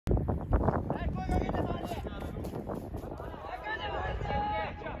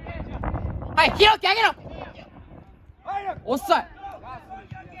はい、ひろき上げろ。遅い。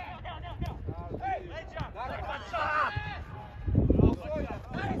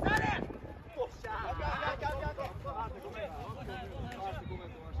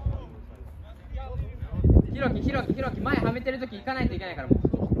ひろき前はめてるとき行かないといけないからもう。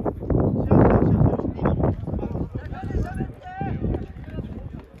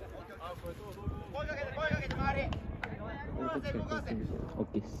オッ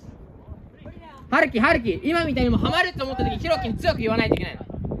ケーです。はるき、今みたいにもうハマると思ったときひろきに強く言わないといけないの。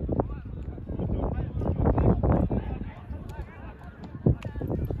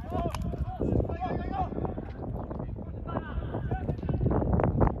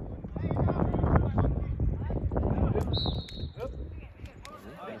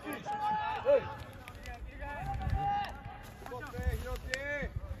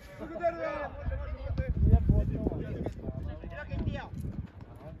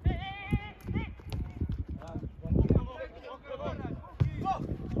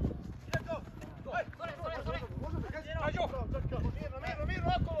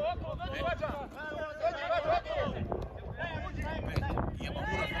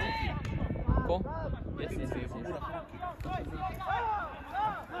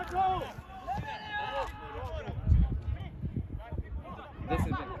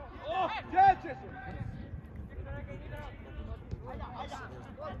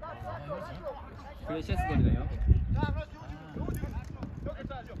プレシャスゴルだよ。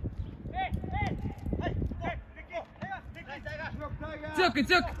強く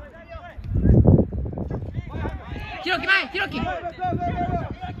ひろき前ひろき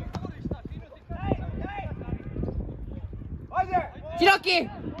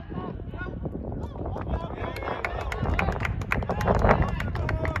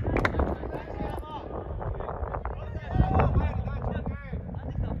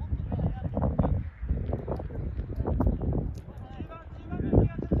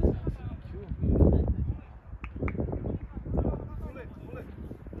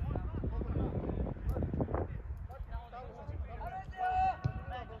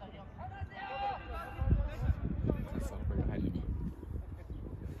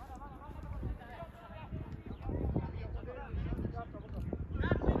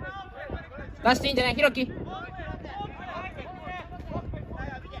出していいんじゃないひろき。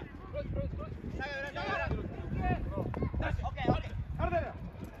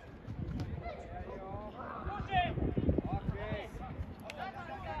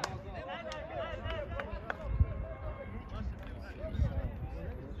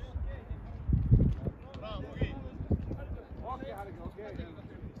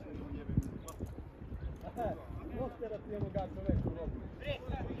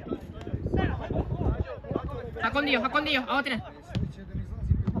運んでいいよ慌てない。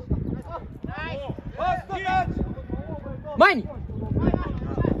前に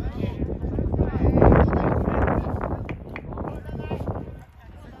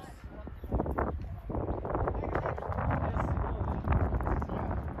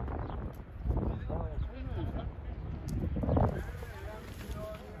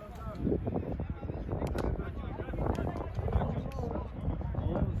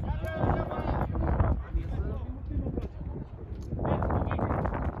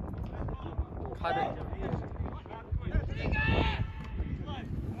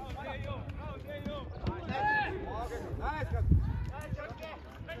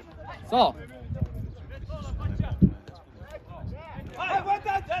そう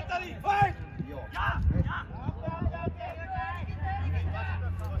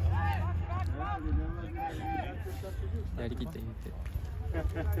やりきって言って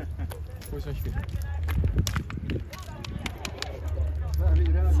ポジション低い。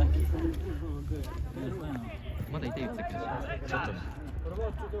まだ痛い言ってたけどちょっと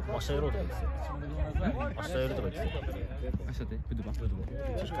明日やろうとか言ってた。明日やるとか言ってた。明日でブドバ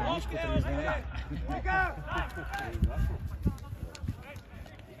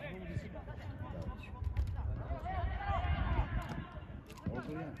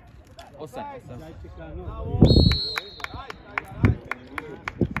オフサイド。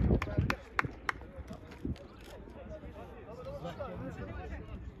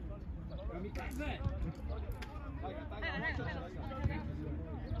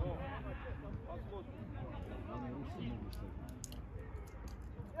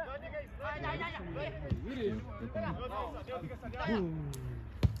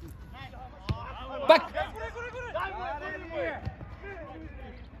バック。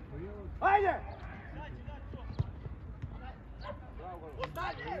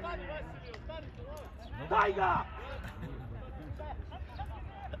タイガー。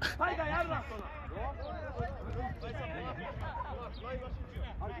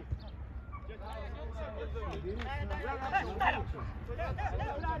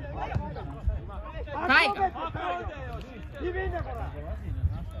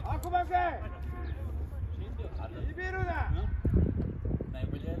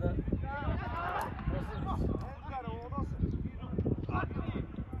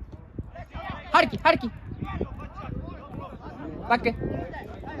Harki. Bakke.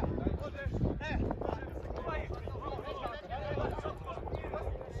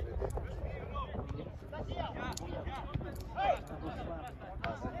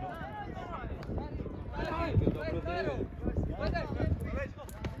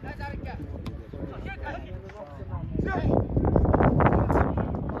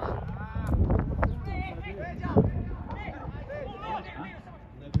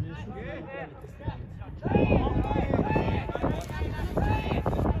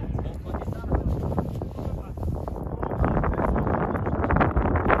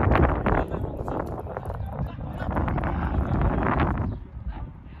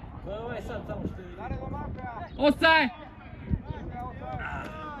 Offside!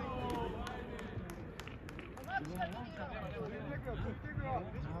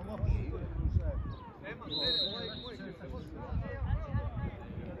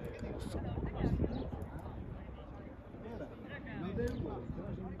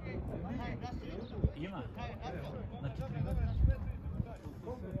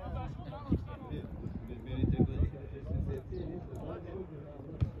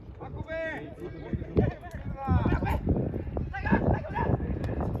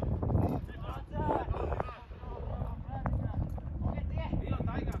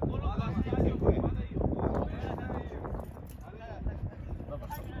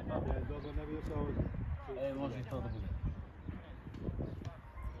 Može i to da bude.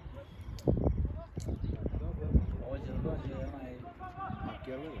 Ovo će da dođe onaj...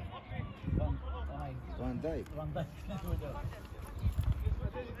 Van Dijk.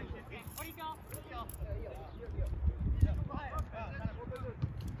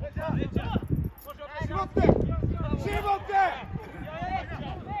 Živote!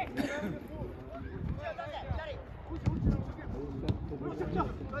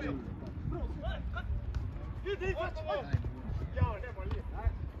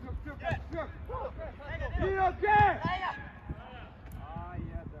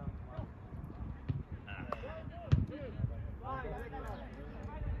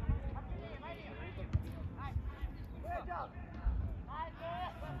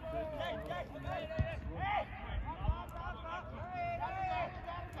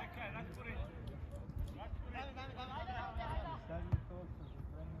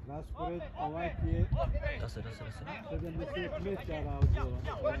 Raspored ovaj je 70 metara od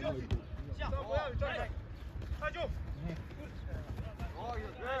ovoga.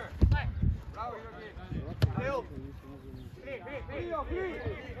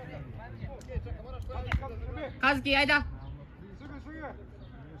 Kazuki, ajde!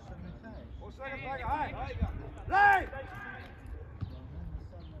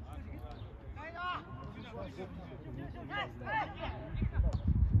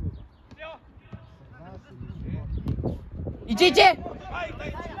 Ići!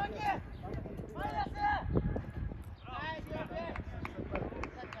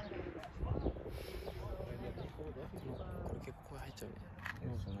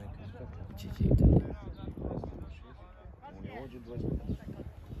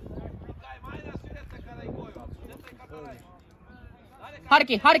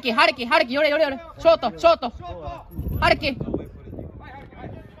 Harki, jore, šoto, Harki.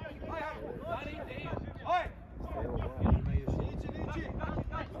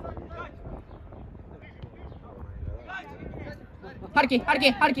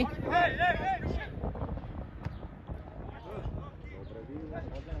 Harki.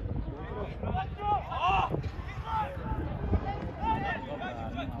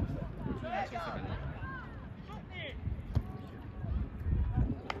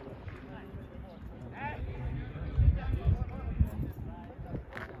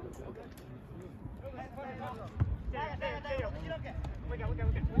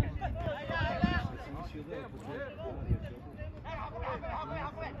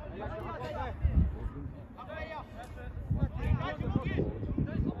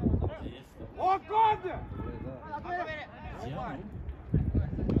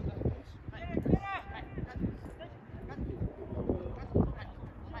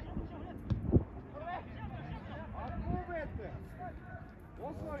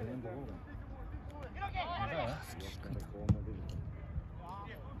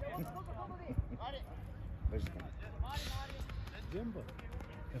 Vrška. Džembo.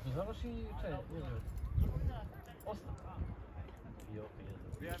 Kad to završi, čaj, uzeo. Ostao. I opet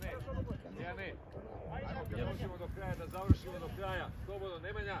jedan. Dijane, kad dođemo do kraja, da završimo do kraja. Slobodno,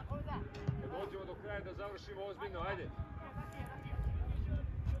 Nemanja. Kad dođemo do kraja, da završimo ozbiljno, ajde.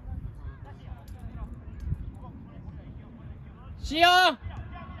 Šio!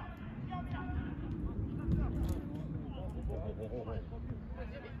 To było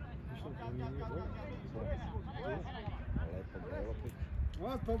na balabandu.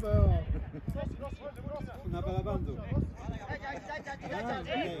 Lepo bilo. Na balabandu.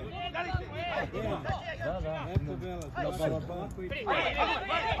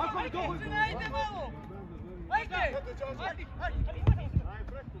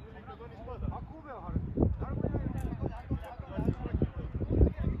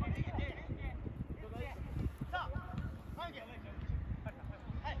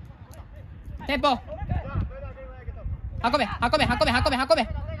 Tempo! Jacobe, Jacobe, Jacobe, Jacobe, Jacobe.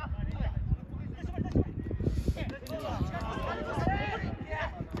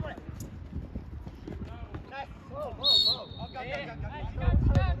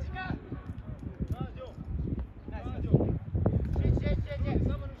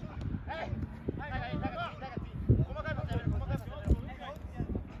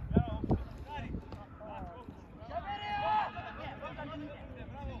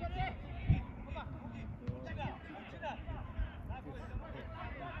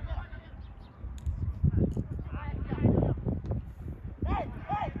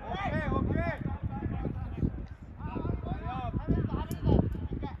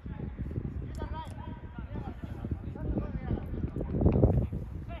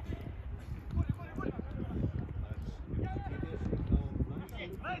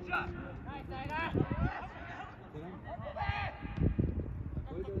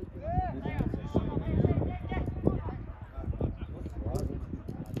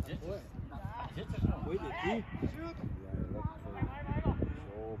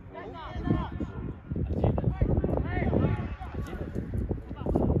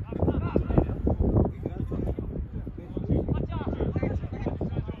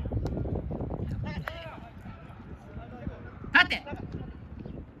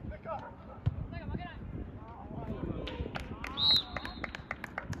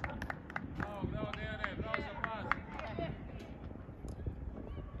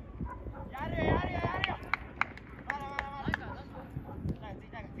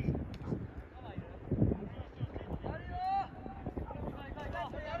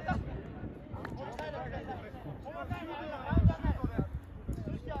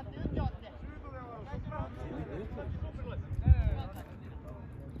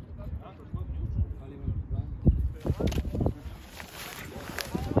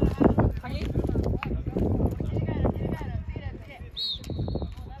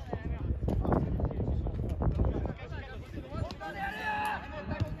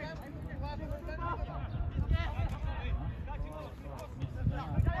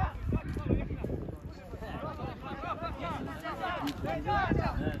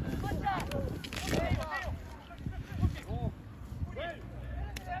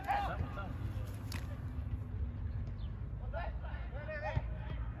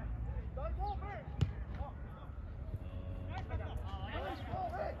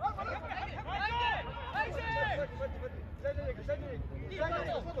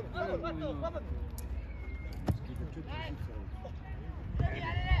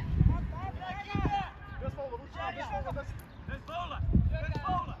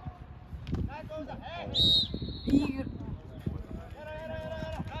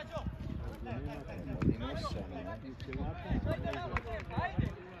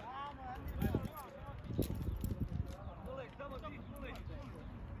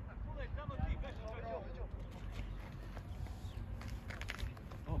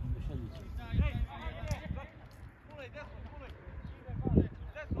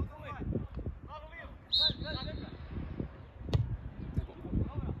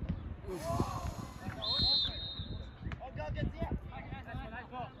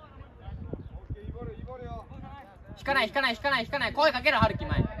引かない引かない引かない引かない。声かけろ春樹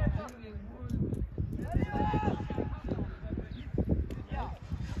前。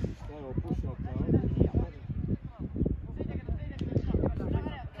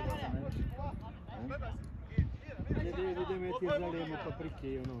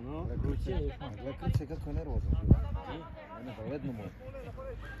La Krucija kako je nervozan. Ne da, ledno mu je.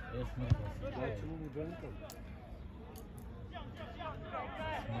 Daćemo mu džanka.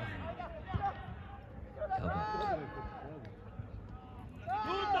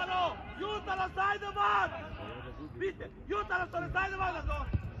 Jutaro!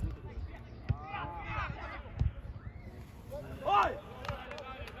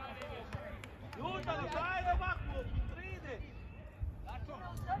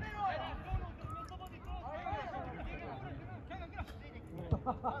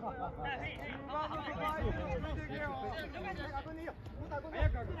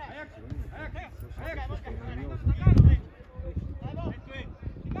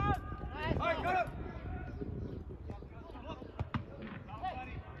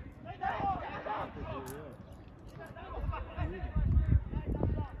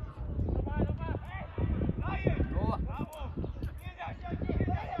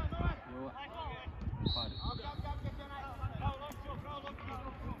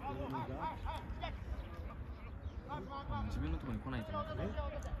 自分のところに来ないと思ってね。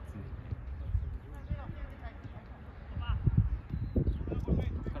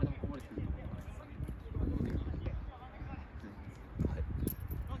体もこぼれてくると思う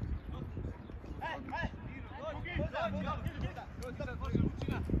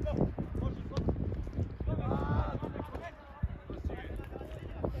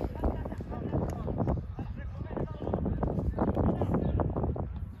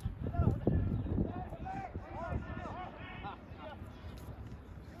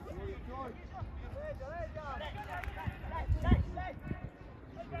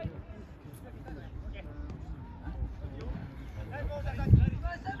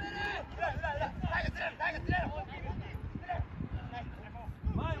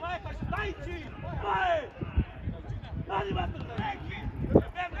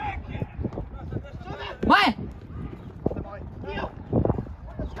前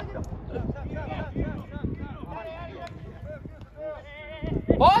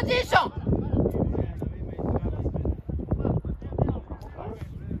ポジション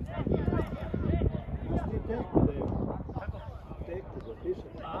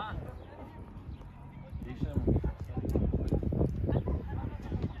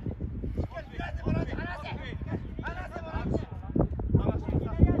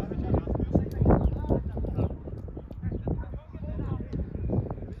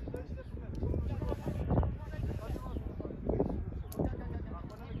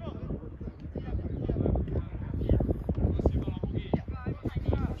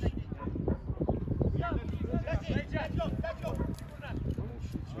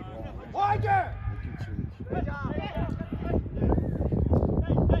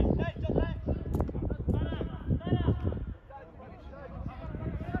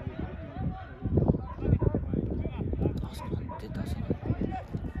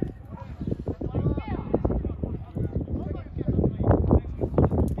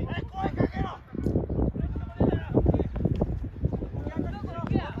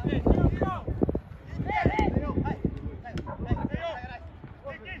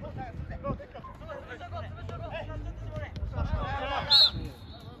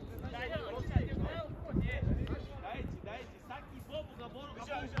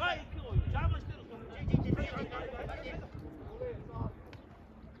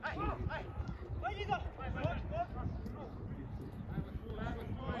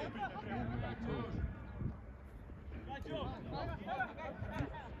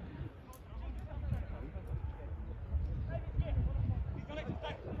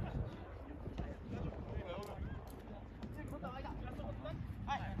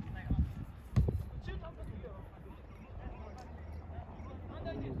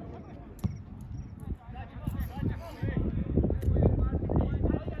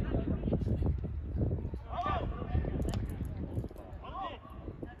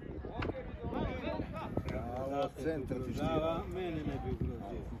Centar ti Brava, mene ne bi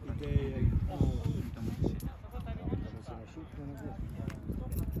ugrozio. Ideje.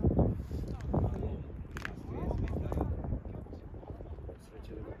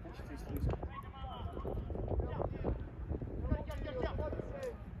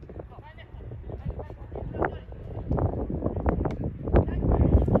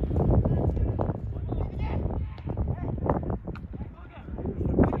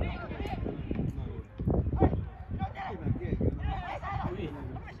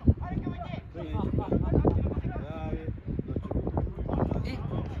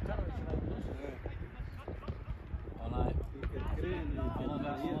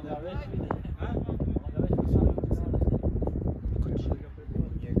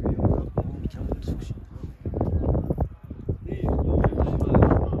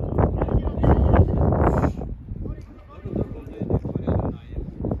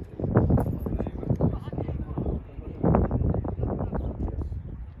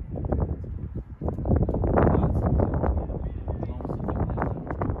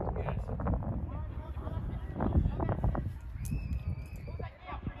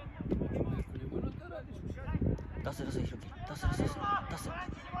 せひろき、出せっ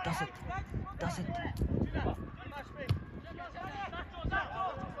て。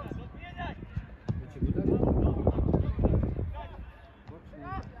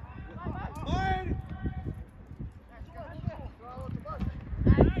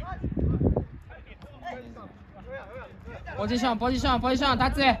ポジション、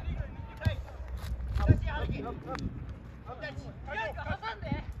立つ。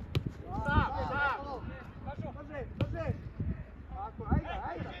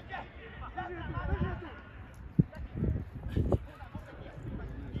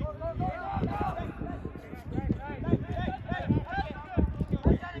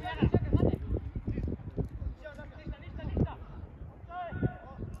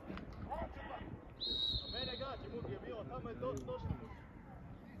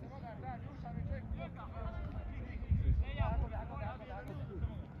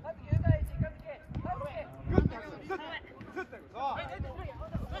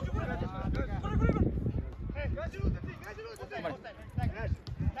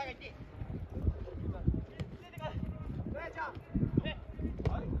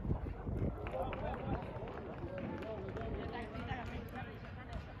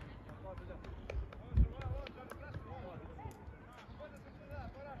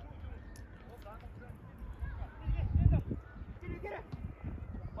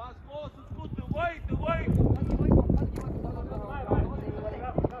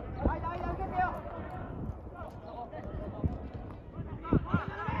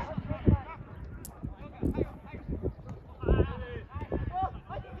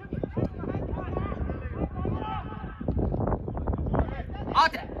あっ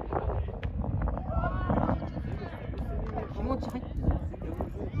て気持ち入ってない。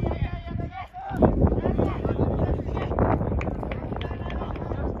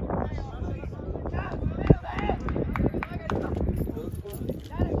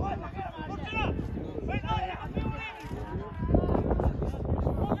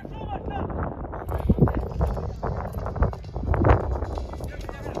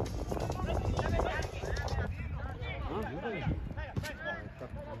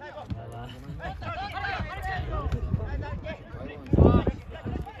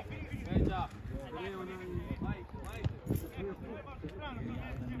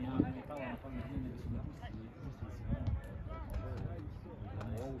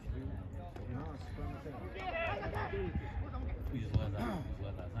Izgleda,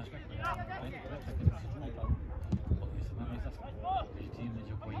 znaš kako je, meni treća kada se žuta, i se nama izlaska, i ti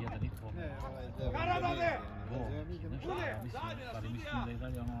među oko 1,5 gol, mislim da i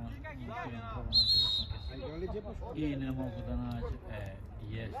dalje ono i ne mogu da nađe,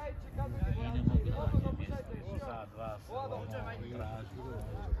 jest, i ne mogu da nađe mjesto, jer su sad dva se ono tražu,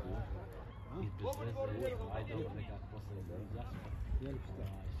 i bez veze, ajde ovo nekako posle da izlaska,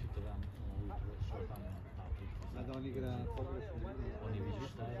 sutra dan ujutro šao tamo na priču. Da on igra pogrešno. Oni vidi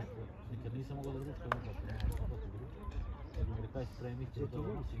šta je, nikad nisam mogao da ručkam nekako, jer mi rekaj spremiti to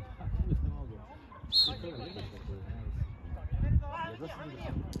mislim, ne mogu. Jedva sam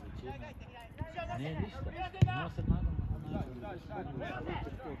vidio ne, ništa, imao sam nadam,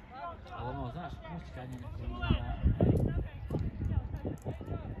 ali ono, znaš, mušćanje neko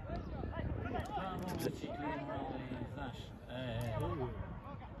reciklirano i znaš,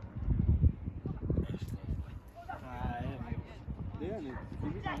 Dejane,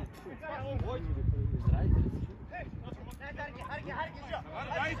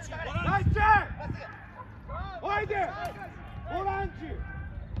 Ajde! Oranči!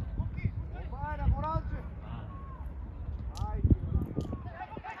 Obara, oranči! Ajde!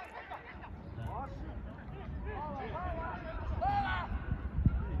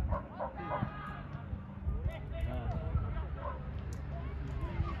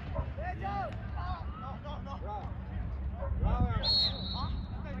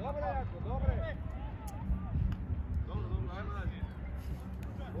 Dobre, Jako, dobre! Dobro, ajmo dalje.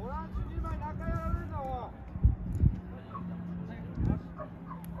 Oranči, njima je nakajala lina ova!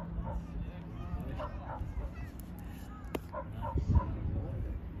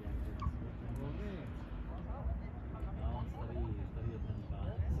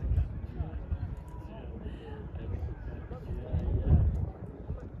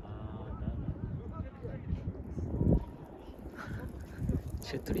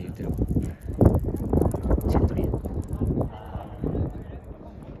チェットリー言ってるわ。チェットリー。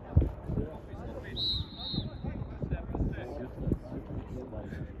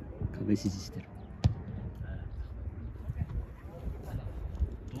壁指示してる。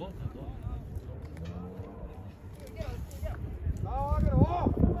Bravo,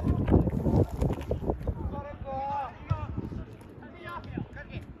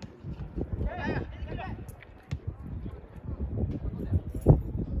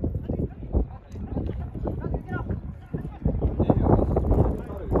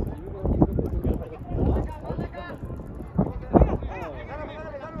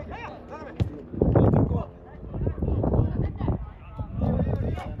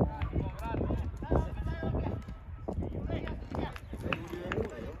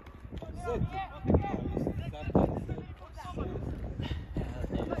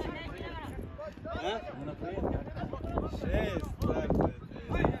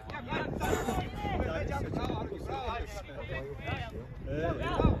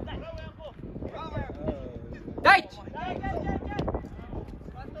 Dajć!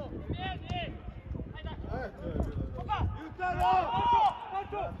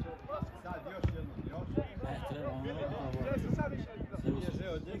 Bježe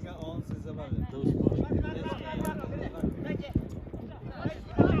od njega, on se zabavlja.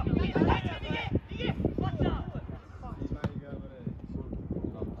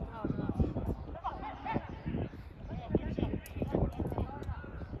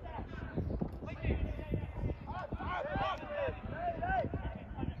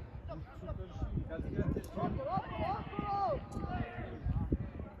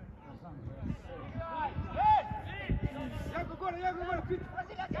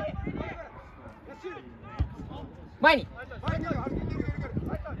前に春樹外春樹外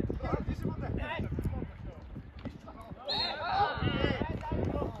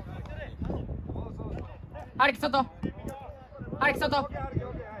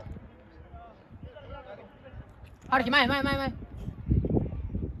春樹前前前前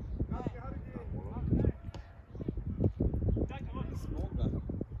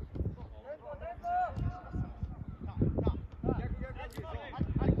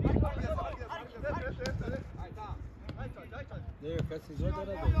Kad se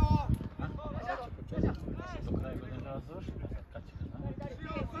izvode rado. Do kraja godine da završimo, sad kad će ga znati.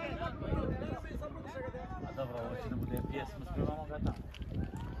 A dobro, ovo će da bude pjesma, spremamo ga tamo.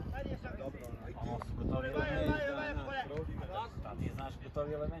 Ovo su gotovi elementi. Da, ti znaš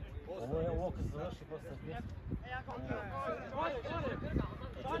gotovi elementi. Ovo je ovo kad se završi posle pjesma.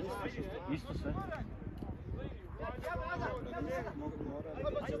 Isto sve.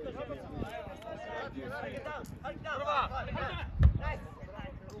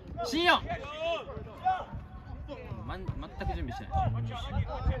新よ全く準備してない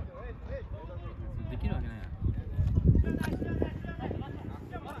できるわけないや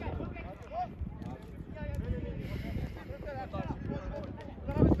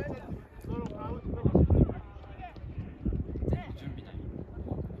準備ない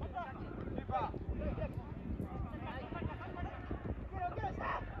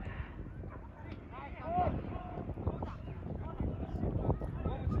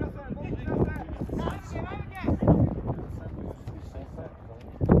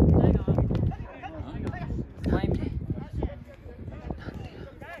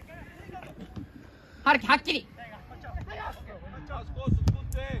春樹はっきり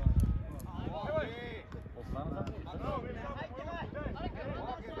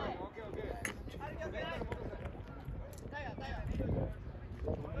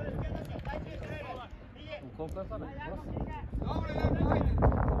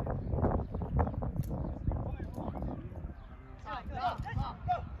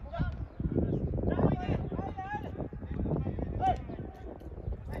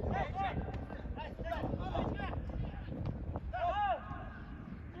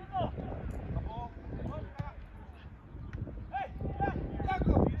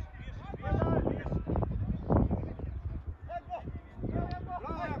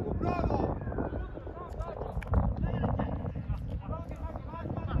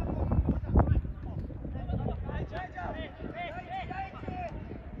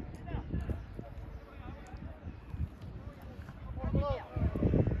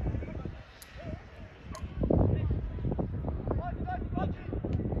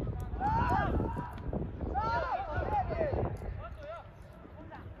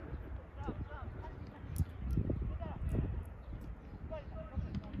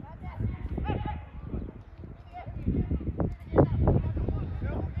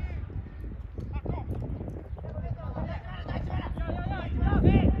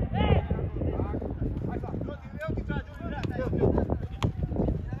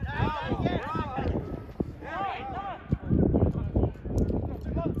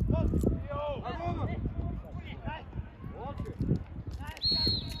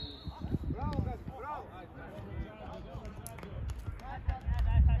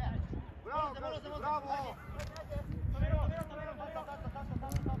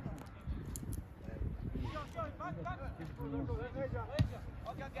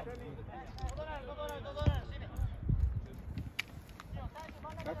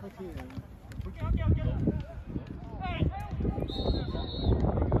Kako ti je?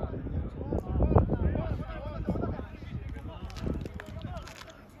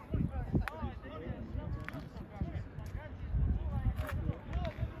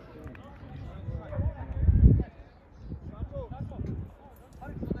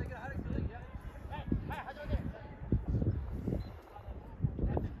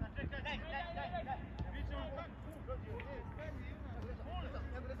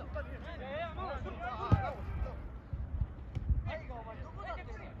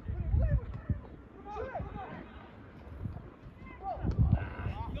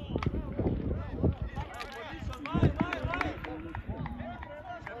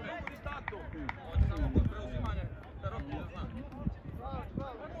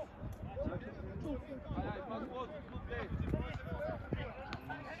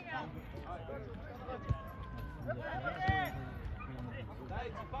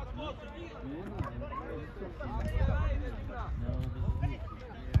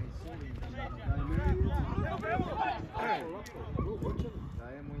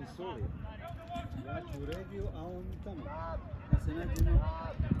 Dajemo im soli. Ja ću u regiju, a on tamo. Da se nađemo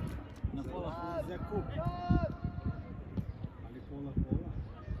na pola za kup. Ali pola.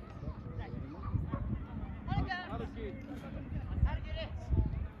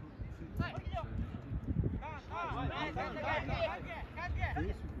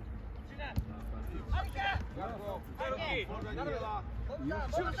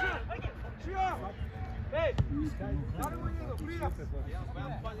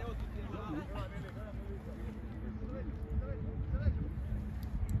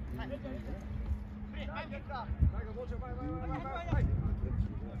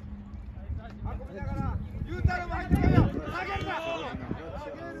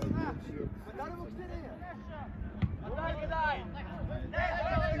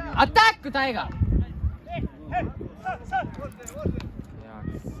アタックタイガー。いや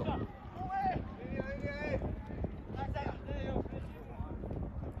ーくっそ。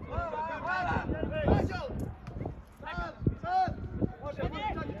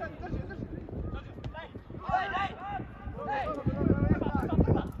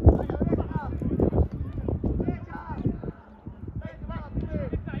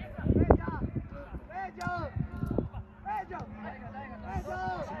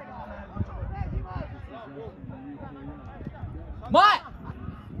前。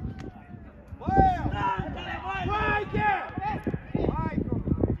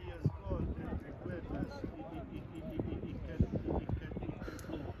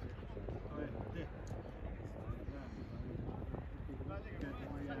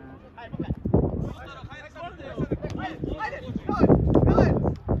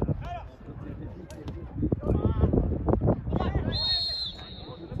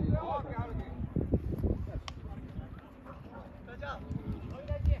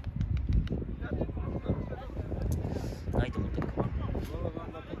ないと思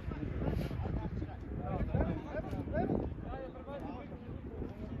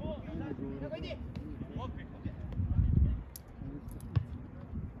ってるか。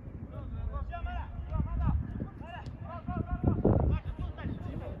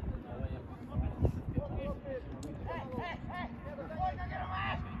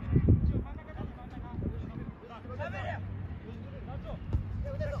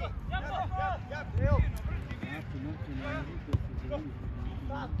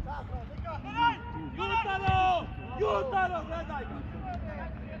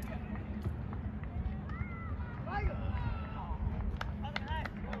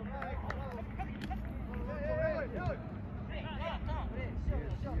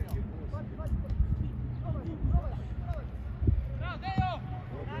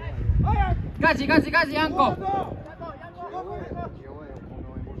ガチガチガチヤンコ。あ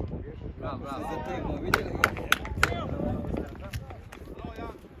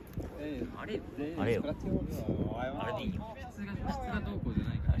れよ。あれでいいよ。質がどうこうじゃ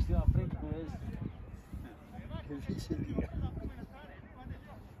ないから。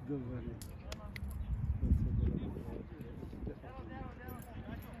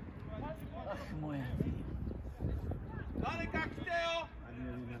誰か来てよ。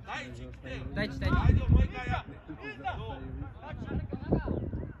大地。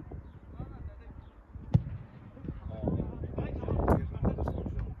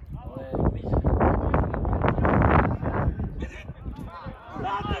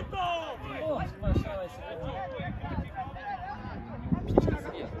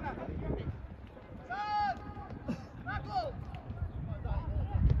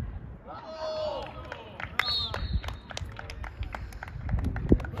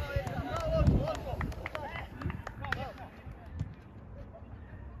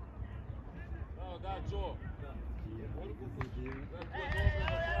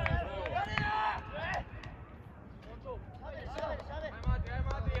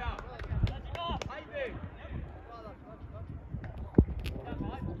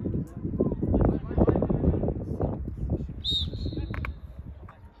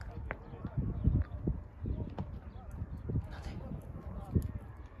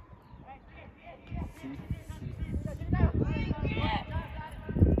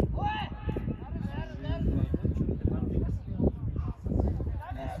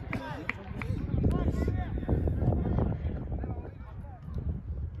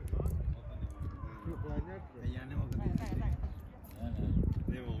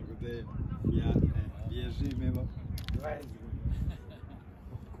Bježim, evo.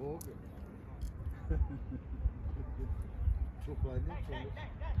 Od koga? Čo hladnjača?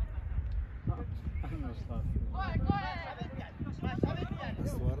 Ajmo šta se.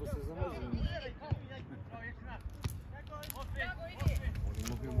 Stvarno se zamrzimo.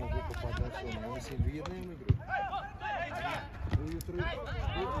 Oni mogu popadati, oni se dvijednevno igraju. Ujutro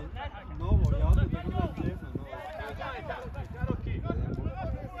Novo, ja ovdje da gledam dnevno, novo.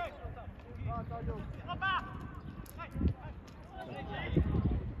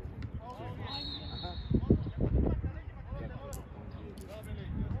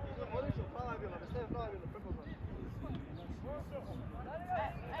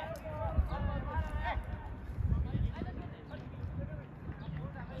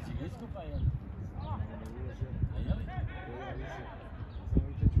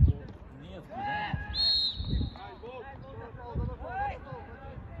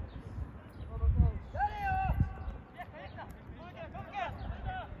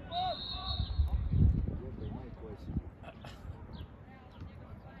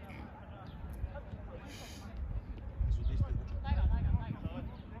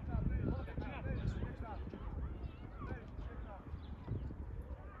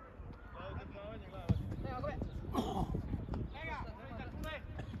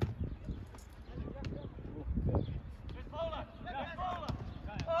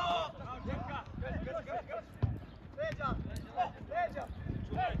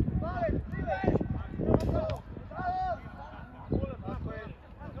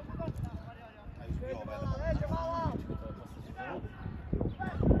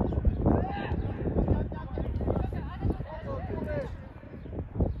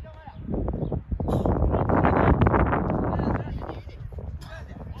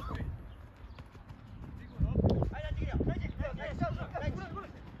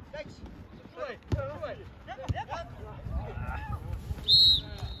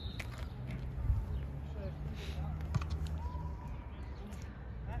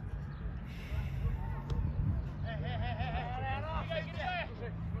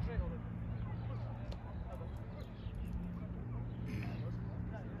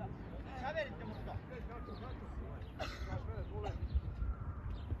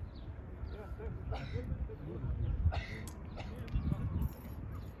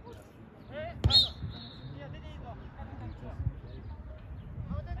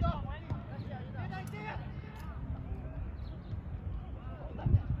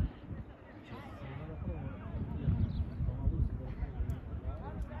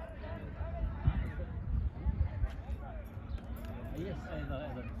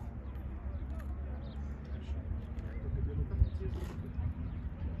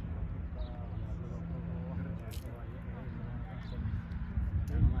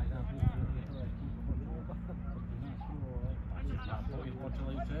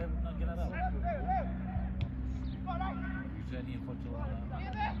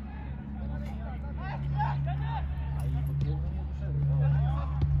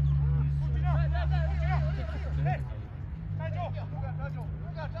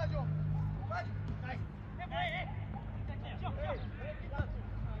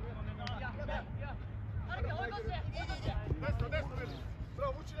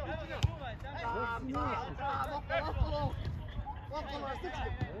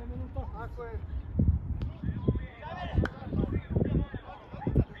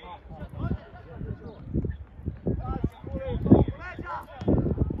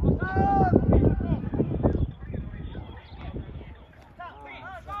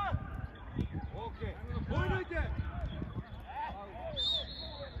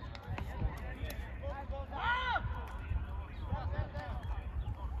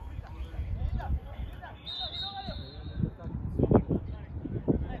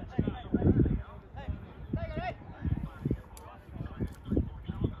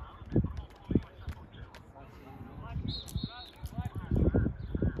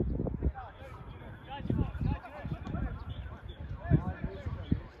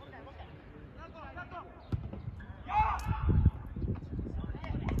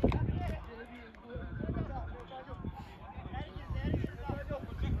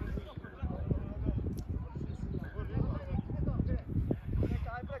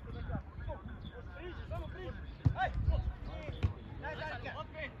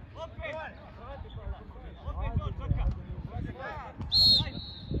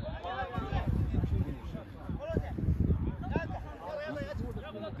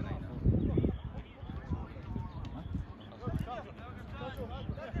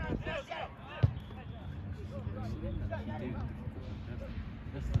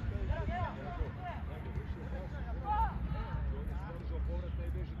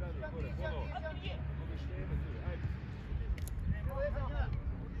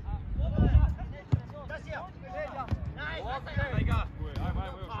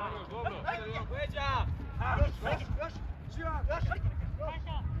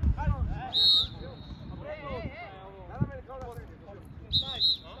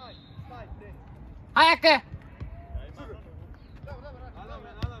 早く。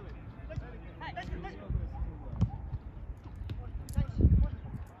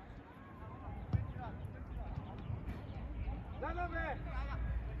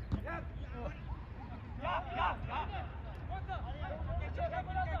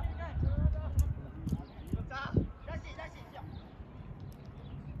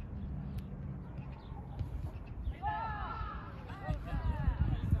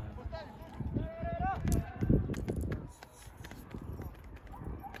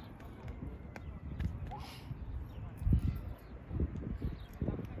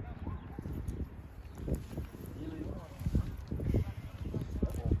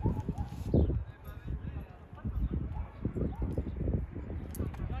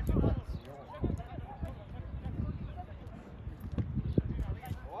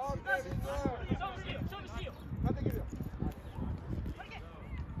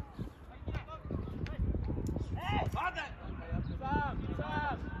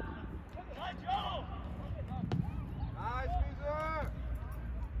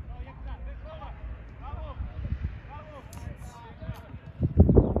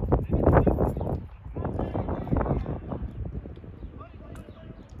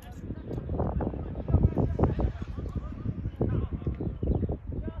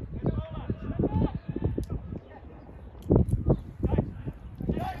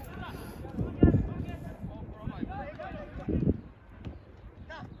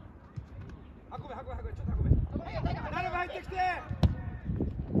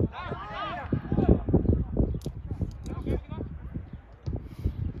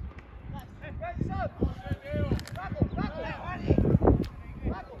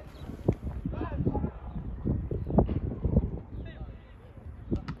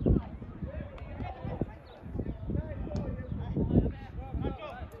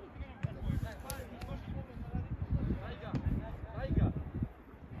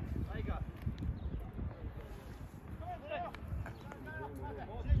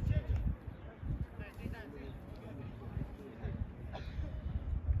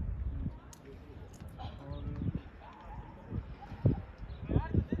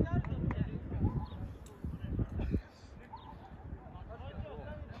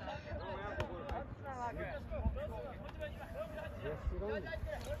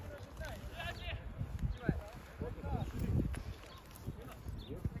Yes,